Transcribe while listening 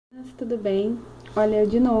Tudo bem? Olha, eu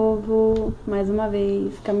de novo, mais uma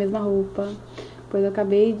vez, com a mesma roupa, pois eu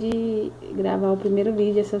acabei de gravar o primeiro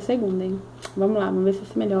vídeo, esse é o segundo, hein? Vamos lá, vamos ver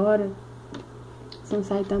se melhora, se não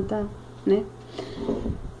sai tanta, né?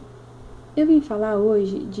 Eu vim falar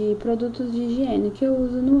hoje de produtos de higiene que eu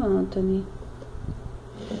uso no Anthony,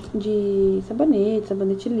 de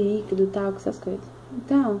sabonete líquido e tal, com essas coisas.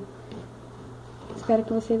 Então, espero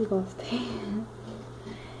que vocês gostem.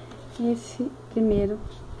 Esse primeiro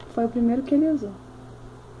foi o primeiro que ele usou.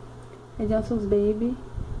 É Johnson's Baby,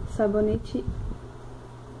 sabonete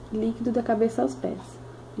líquido da cabeça aos pés.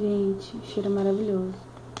 Gente, cheiro maravilhoso.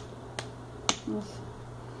 Nossa.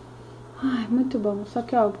 Ai, muito bom. Só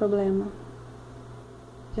que, ó, o problema.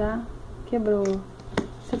 Já quebrou.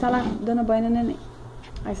 Você tá lá dando banho no neném.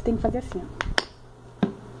 Aí você tem que fazer assim, ó.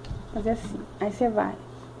 Fazer assim. Aí você vai.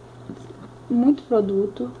 Muito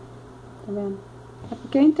produto. Tá vendo? É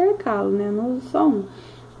porque eu intercalo, né? Eu não uso só um.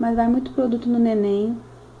 Mas vai muito produto no neném.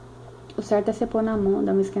 O certo é você pôr na mão,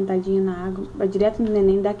 dar uma esquentadinha na água. Vai direto no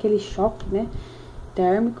neném, dá aquele choque, né?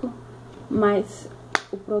 Térmico. Mas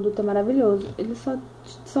o produto é maravilhoso. Eles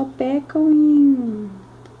só pecam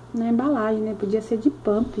na embalagem, né? Podia ser de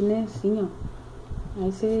pump, né? Assim, ó.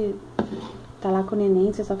 Aí você tá lá com o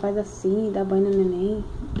neném, você só faz assim, dá banho no neném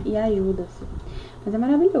e ajuda, assim. Mas é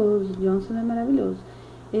maravilhoso. Johnson é maravilhoso.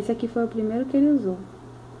 Esse aqui foi o primeiro que ele usou,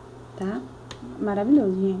 tá?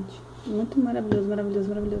 Maravilhoso, gente. Muito maravilhoso, maravilhoso,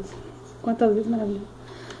 maravilhoso. Quantas vezes maravilhoso.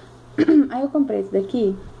 Aí eu comprei esse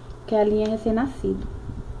daqui, que é a linha recém-nascido.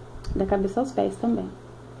 Da cabeça aos pés também.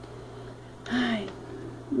 Ai,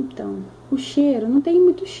 então, o cheiro, não tem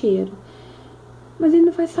muito cheiro. Mas ele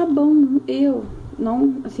não faz sabão. Eu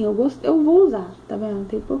vou usar, tá vendo?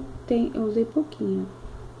 Eu usei pouquinho.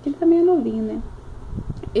 Ele também é novinho, né?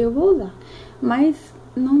 Eu vou usar. Mas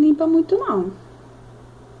não limpa muito, não.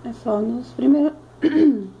 É só nos primeiros...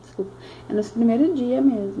 Desculpa. É nos primeiros dias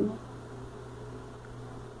mesmo. Não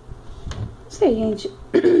sei, gente.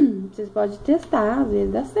 Vocês podem testar, às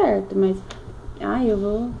vezes dá certo, mas... eu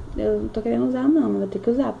não tô querendo usar, não. Mas vou ter que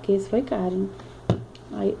usar, porque esse foi caro, hein?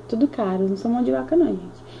 Aí, tudo caro. Eu não sou mão de vaca, não,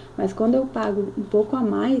 gente. Mas quando eu pago um pouco a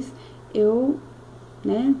mais, eu,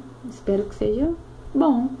 né, espero que seja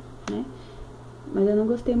bom, né? Mas eu não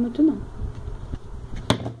gostei muito, não.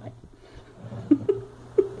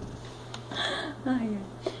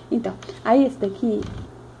 Então, aí esse daqui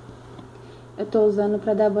eu tô usando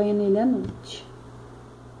pra dar banho nele à noite.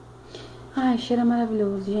 Ai, cheiro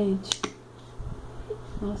maravilhoso, gente.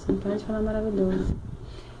 Nossa, não para de falar maravilhoso.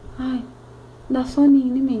 Ai, dá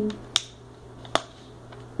soninho em mim.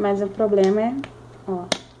 Mas o problema é, ó,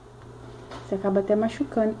 você acaba até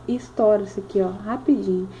machucando e estoura isso aqui, ó,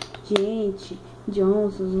 rapidinho. Gente,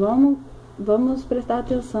 Johnsons, vamos prestar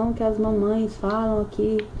atenção que as mamães falam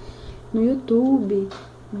aqui no YouTube.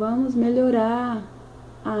 Vamos melhorar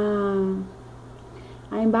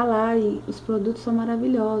a embalagem. Os produtos são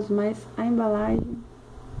maravilhosos, mas a embalagem,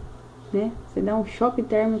 né? Você dá um choque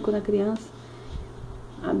térmico na criança,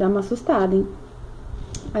 dá uma assustada, hein?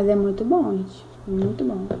 Mas é muito bom, gente. Muito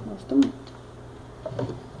bom, gosto muito.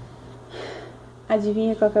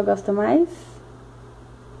 Adivinha qual que eu gosto mais?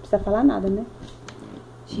 Não precisa falar nada, né?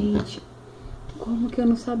 Gente, como que eu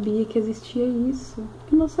não sabia que existia isso?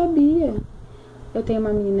 Eu não sabia. Eu tenho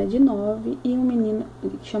uma menina de 9 e um menino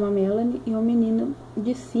que chama Melanie e um menino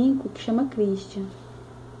de 5 que chama Christian.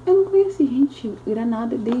 Eu não conheci, gente,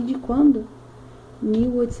 granada desde quando?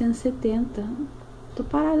 1870. Tô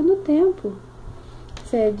parada no tempo.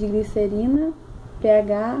 Isso é de glicerina,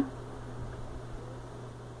 pH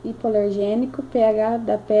hipoalergênico, pH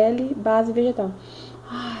da pele, base vegetal.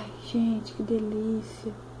 Ai, gente, que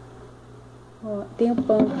delícia. Ó, tem o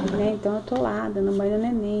pump, né? Então eu tô lá dando banho no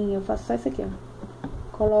neném. Eu faço só isso aqui, ó.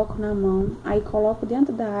 Coloco na mão, aí coloco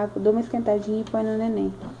dentro da água, dou uma esquentadinha e põe no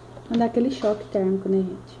neném. Não dá aquele choque térmico, né,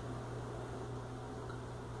 gente?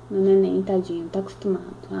 No neném, tadinho, tá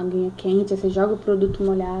acostumado. A aguinha quente, aí você joga o produto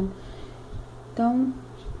molhado. Então,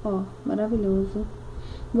 ó, maravilhoso.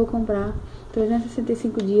 Vou comprar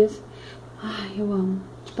 365 dias. Ai, eu amo,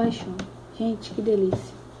 de paixão. Gente, que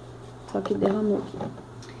delícia. Só que derramou aqui.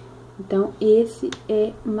 Então, esse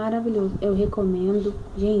é maravilhoso. Eu recomendo,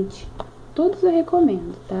 gente. Todos eu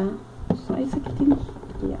recomendo, tá? Só esse aqui tem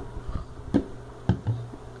aqui, ó.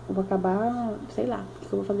 Eu vou acabar, sei lá, o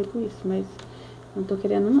que eu vou fazer com isso, mas não tô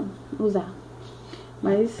querendo não usar.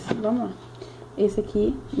 Mas vamos lá. Esse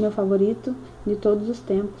aqui, meu favorito de todos os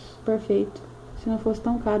tempos, perfeito. Se não fosse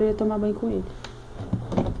tão caro, eu ia tomar banho com ele.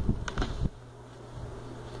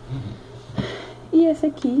 E esse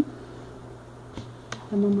aqui,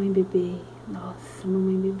 a mamãe bebê. Nossa,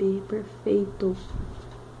 mamãe bebê, perfeito.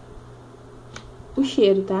 o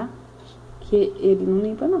cheiro, tá? Que ele não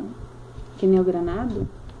limpa, não. Que nem o granado,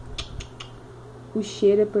 o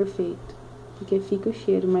cheiro é perfeito. Porque fica o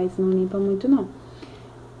cheiro, mas não limpa muito, não.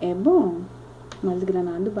 É bom, mas o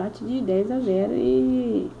granado bate de 10-0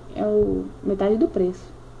 e é metade do preço.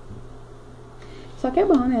 Só que é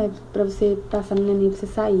bom, né? Pra você passar no neném pra você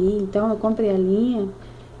sair. Então, eu comprei a linha,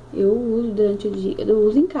 eu uso durante o dia. Eu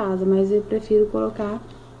uso em casa, mas eu prefiro colocar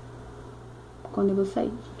quando eu vou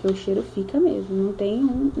sair. Porque o cheiro fica mesmo. Não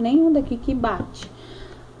tem nenhum daqui que bate.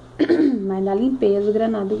 Mas na limpeza o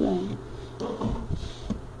granado ganha.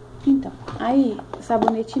 Então, aí,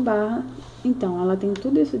 sabonete em barra. Então, ela tem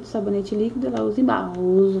tudo isso de sabonete líquido, ela usa em barra. Eu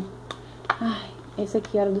uso. Ai, esse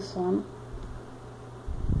aqui era do sono.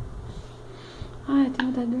 Ai, eu tenho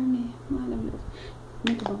vontade de dormir. Maravilhoso.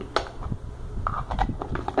 Muito bom.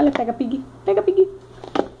 Olha, pega pig. Pega pig.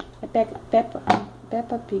 É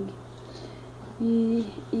Peppa Pig. E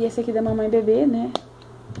esse aqui da mamãe bebê, né?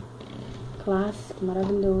 Clássico,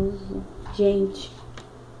 maravilhoso. Gente,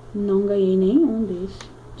 não ganhei nenhum desse.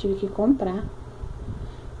 Tive que comprar.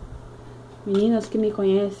 Meninas que me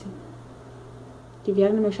conhecem, que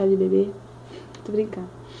vieram no meu chá de bebê, tô brincando.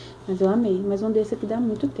 Mas eu amei. Mas um desse aqui dá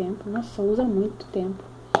muito tempo. Nossa, usa muito tempo.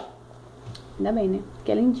 Ainda bem, né?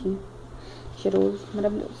 Porque é lindinho. Cheiroso,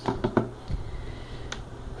 maravilhoso.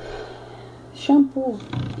 Shampoo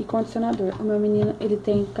e condicionador. O meu menino, ele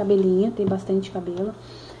tem cabelinho, tem bastante cabelo.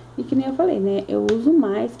 E que nem eu falei, né? Eu uso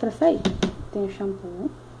mais pra sair. Tem o shampoo.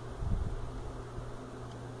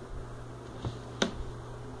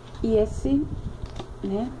 E esse,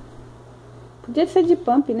 né? Podia ser de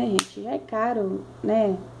pump, né, gente? Já é caro,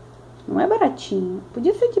 né? Não é baratinho.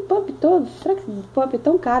 Podia ser de pump todos. Será que pump é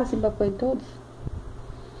tão caro assim pra pôr em todos?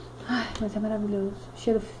 Ai, mas é maravilhoso. O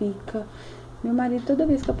cheiro fica. Meu marido, toda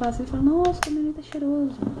vez que eu passo, ele fala, nossa, como ele tá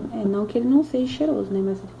cheiroso. É, não que ele não seja cheiroso, né?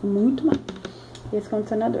 Mas ele fica muito mais. E esse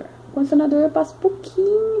condicionador. O condicionador eu passo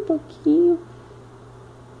pouquinho.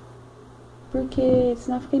 Porque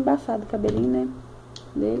senão fica embaçado o cabelinho, né?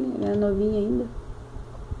 Dele, ele é novinho ainda.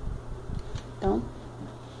 Então,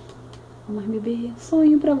 mamãe bebê,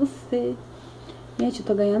 sonho pra você. Gente, eu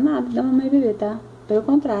tô ganhando nada da mamãe bebê, tá? Pelo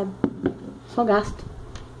contrário, só gasto.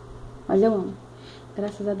 Mas eu amo.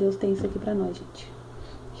 Graças a Deus tem isso aqui pra nós, gente.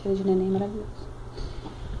 Cheiro de neném maravilhoso.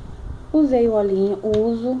 Usei o olhinho,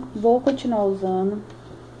 uso, vou continuar usando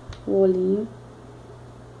o olhinho.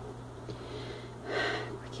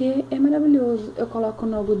 Porque é maravilhoso. Eu coloco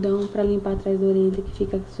no algodão pra limpar atrás da orelha, que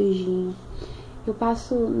fica sujinho. Eu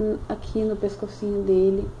passo aqui no pescocinho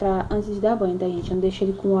dele antes de dar banho, tá, gente? Eu não deixo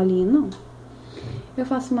ele com olhinho, não. Eu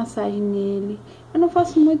faço massagem nele. Eu não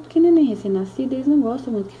faço muito porque neném recém-nascido, eles não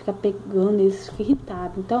gostam muito que fica pegando, eles ficam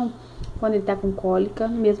irritados. Então, quando ele tá com cólica,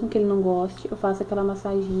 mesmo que ele não goste, eu faço aquela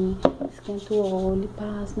massagem, esquento o óleo,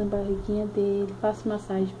 passo na barriguinha dele, faço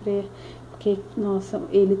massagem pra ele. Porque, nossa,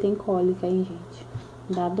 ele tem cólica, hein, gente?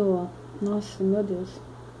 Dá dó. Nossa, meu Deus.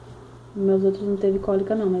 Meus outros não teve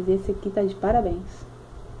cólica não, mas esse aqui tá de parabéns.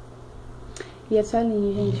 E essa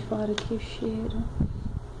linha, gente, fora que cheiro.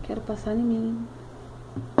 Quero passar em mim.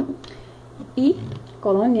 E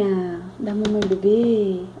colônia da mamãe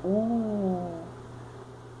bebê. Oh,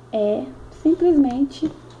 é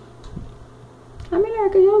simplesmente a melhor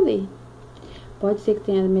que eu já usei. Pode ser que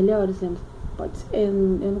tenha melhores, né? Pode ser, eu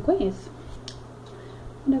não conheço.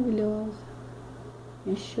 Maravilhosa.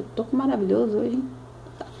 Ixi, eu tô com maravilhoso hoje, hein?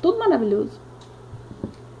 Tá tudo maravilhoso.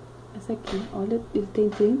 Essa aqui, olha, ele tem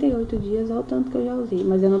 38 dias, olha o tanto que eu já usei.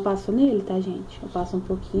 Mas eu não passo nele, tá, gente? Eu passo um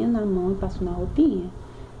pouquinho na mão e passo na roupinha.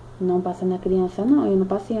 Não passa na criança, não. Eu não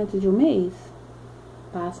passei antes de um mês.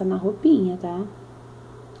 Passa na roupinha, tá?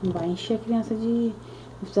 Não vai encher a criança de...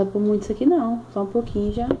 Não precisa pôr muito isso aqui, não. Só um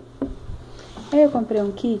pouquinho já. Aí eu comprei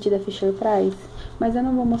um kit da Fisher Price, mas eu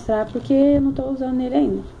não vou mostrar porque eu não tô usando ele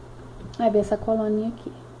ainda. Aí vem essa colônia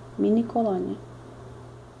aqui. Mini colônia.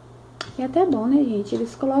 E até bom, né, gente?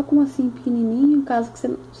 Eles colocam assim, pequenininho, caso que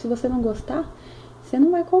você, se você não gostar, você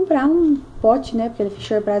não vai comprar um pote, né? Porque a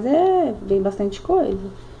Fisher Price vem bastante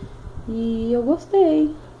coisa. E eu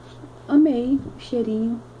gostei. Amei o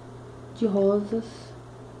cheirinho de rosas.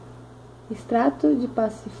 Extrato de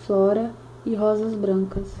passiflora e rosas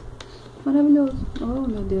brancas. Maravilhoso. Oh,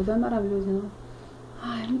 meu Deus, é maravilhoso, não?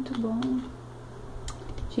 Ai, muito bom.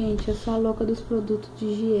 Gente, eu sou a louca dos produtos de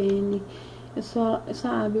higiene.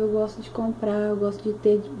 Sabe, eu gosto de comprar, eu gosto de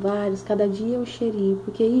ter vários, cada dia o cheirinho,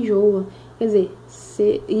 porque enjoa. Quer dizer,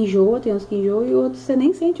 você enjoa, tem uns que enjoam e outros você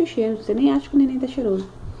nem sente o cheiro, você nem acha que o neném tá cheiroso.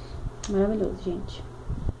 Maravilhoso, gente.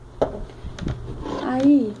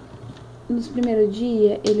 Aí, nos primeiros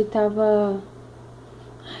dias, ele tava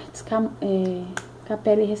com a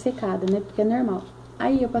pele ressecada, né, porque é normal.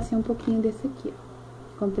 Aí eu passei um pouquinho desse aqui, ó.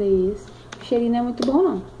 comprei esse. O cheirinho não é muito bom,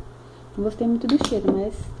 não. Não gostei muito do cheiro,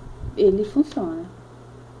 mas ele funciona.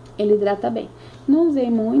 Ele hidrata bem. Não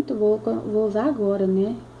usei muito, vou usar agora,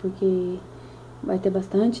 né? Porque vai ter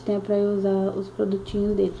bastante tempo pra eu usar os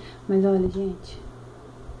produtinhos dele. Mas olha, gente,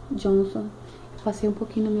 Johnson, eu passei um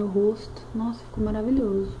pouquinho no meu rosto. Nossa, ficou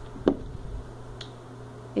maravilhoso.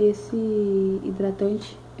 Esse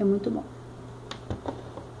hidratante é muito bom.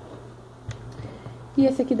 E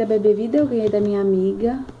esse aqui da Bebê Vida eu ganhei da minha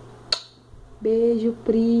amiga. Beijo,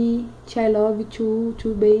 Pri. I love you,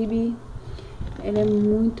 too, baby. Ela é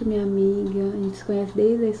muito minha amiga. A gente se conhece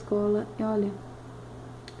desde a escola. E olha,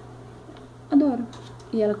 adoro.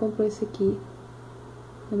 E ela comprou esse aqui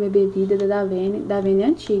da Bebê Vida, da Davene. Davene é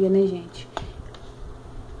antiga, né, gente?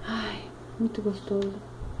 Ai, muito gostoso.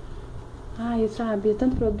 Ai, sabe, é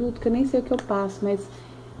tanto produto que eu nem sei o que eu passo, mas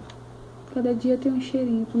cada dia tem um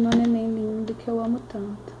cheirinho pro meu neném lindo que eu amo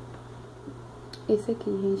tanto. Esse aqui,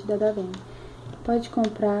 gente, da Davene. Pode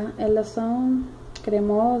comprar, elas são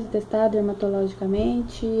cremosas, testadas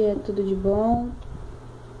dermatologicamente, é tudo de bom.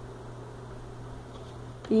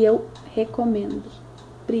 E eu recomendo.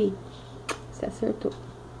 Pri, você acertou.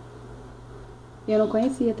 Eu não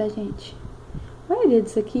conhecia, tá, gente? A maioria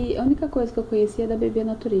disso aqui, a única coisa que eu conhecia é da Bebê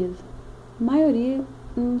Natureza. A maioria,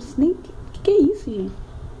 não sei nem o que é isso, gente.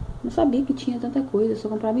 Não sabia que tinha tanta coisa, eu só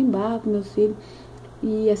comprava em barra com meus filhos.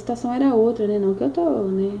 E a situação era outra, né? Não que eu tô,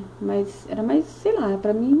 né? Mas era mais, sei lá,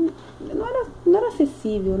 pra mim não era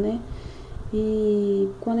acessível, né? E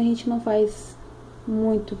quando a gente não faz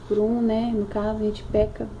muito por um, né? No caso, a gente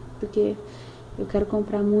peca, porque eu quero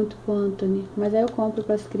comprar muito pro Anthony. Mas aí eu compro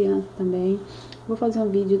pras crianças também. Vou fazer um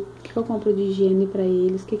vídeo o que eu compro de higiene pra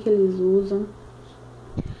eles, o que eles usam.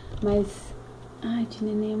 Mas, ai, de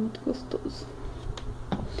neném é muito gostoso.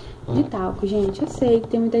 De talco, gente, eu sei que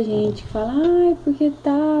tem muita gente que fala, ai, porque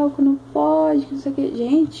talco não pode, não sei o que.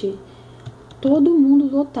 Gente, todo mundo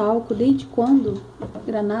usou talco, desde quando?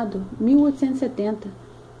 Granado? 1870.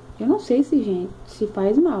 Eu não sei se, gente, se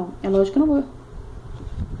faz mal. É lógico que eu não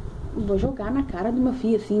vou jogar na cara do meu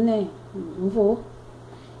filho assim, né? Não vou.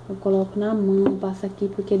 Eu coloco na mão, passo aqui,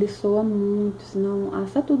 porque ele soa muito, senão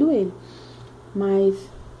assa tudo ele. Mas,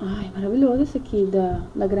 ai, maravilhoso esse aqui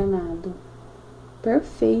da Granado.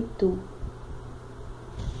 Perfeito.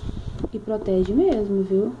 E protege mesmo,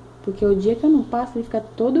 viu? Porque o dia que eu não passo, ele fica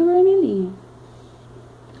todo vermelhinho.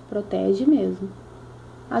 Protege mesmo.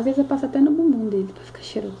 Às vezes eu passo até no bumbum dele pra ficar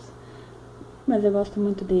cheiroso. Mas eu gosto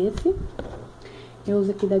muito desse. Eu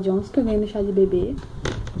uso aqui da Johnson, que eu ganhei no chá de bebê.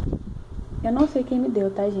 Eu não sei quem me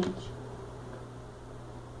deu, tá, gente?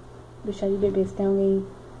 Do chá de bebê, se tem alguém,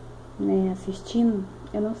 né, assistindo,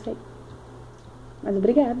 eu não sei. Mas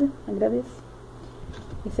obrigada, agradeço.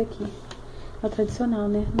 Esse aqui é o tradicional,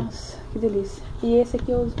 né? Nossa, que delícia. E esse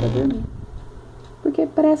aqui eu uso pra dormir. Porque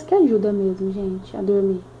parece que ajuda mesmo, gente, a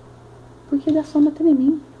dormir. Porque dá sono até em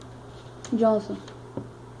mim. Johnson.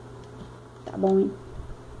 Tá bom, hein?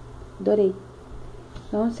 Adorei.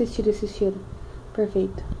 De onde vocês tiram esse cheiro?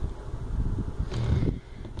 Perfeito.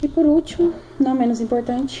 E por último, não menos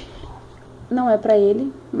importante, não é pra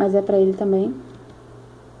ele, mas é pra ele também,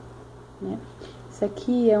 né? Isso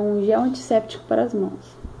aqui é um gel antisséptico para as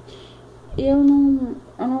mãos. Eu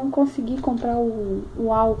não consegui comprar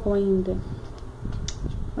o álcool ainda,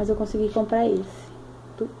 mas eu consegui comprar esse,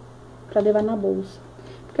 pra levar na bolsa.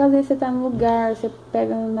 Porque às vezes você tá no lugar, você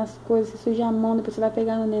pega nas coisas, você suja a mão, depois você vai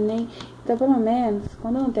pegar no neném. Então, pelo menos,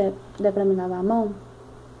 quando não der pra me lavar a mão,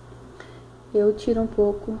 eu tiro um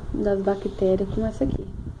pouco das bactérias com essa aqui,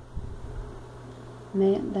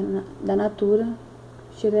 né, da Natura,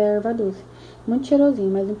 cheiro da erva doce. Muito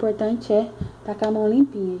cheirosinho, mas o importante é tá com a mão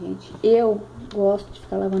limpinha, gente. Eu gosto de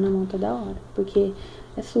ficar lavando a mão toda hora, porque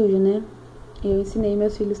é sujo, né? Eu ensinei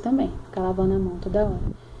meus filhos também, ficar lavando a mão toda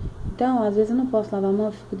hora. Então, às vezes eu não posso lavar a mão,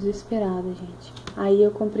 eu fico desesperada, gente. Aí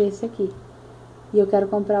eu comprei esse aqui. E eu quero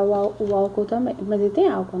comprar o álcool também. Mas ele tem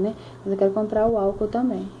álcool, né? Mas eu quero comprar o álcool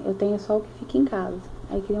também. Eu tenho só o que fica em casa.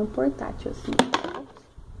 Aí queria um portátil, assim.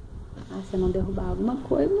 Ah, se eu não derrubar alguma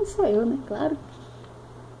coisa, não sou eu, né? Claro.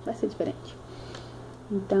 Vai ser diferente.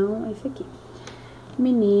 Então, esse aqui.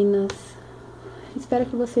 Meninas, espero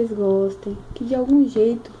que vocês gostem. Que de algum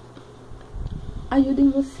jeito ajudem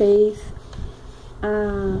vocês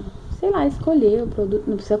a, sei lá, escolher o produto.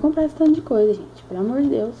 Não precisa comprar esse tanto de coisa, gente. Pelo amor de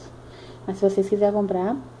Deus. Mas se vocês quiserem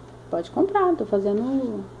comprar, pode comprar. Tô fazendo,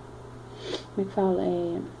 como é que fala?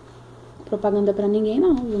 Propaganda pra ninguém,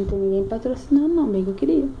 não. Não tem ninguém patrocinando, não. Bem que eu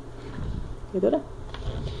queria. Eu adorar.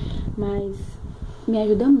 Mas me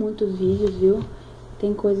ajuda muito os vídeos, viu?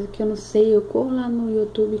 Tem coisa que eu não sei, eu corro lá no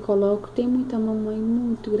YouTube e coloco. Tem muita mamãe,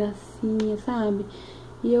 muito gracinha, sabe?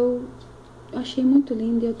 E eu eu achei muito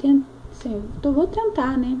lindo. Eu tento, assim, vou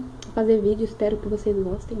tentar, né, fazer vídeo. Espero que vocês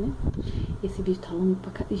gostem, né. Esse vídeo tá longo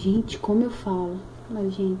pra caramba. Gente, como eu falo.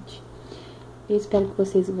 Mas, gente, eu espero que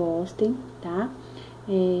vocês gostem, tá?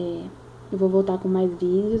 Eu vou voltar com mais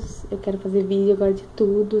vídeos. Eu quero fazer vídeo agora de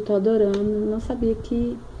tudo. Eu tô adorando. Não sabia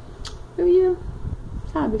que eu ia,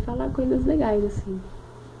 sabe, falar coisas legais,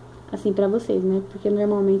 assim, pra vocês, né? Porque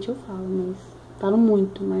normalmente eu falo, mas falo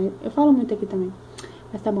muito, mas eu falo muito aqui também.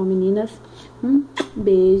 Mas tá bom, meninas.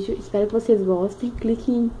 Beijo. Espero que vocês gostem.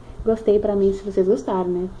 Clique em gostei pra mim se vocês gostaram,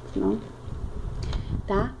 né? Senão,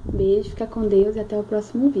 tá? Beijo, fica com Deus e até o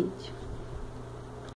próximo vídeo.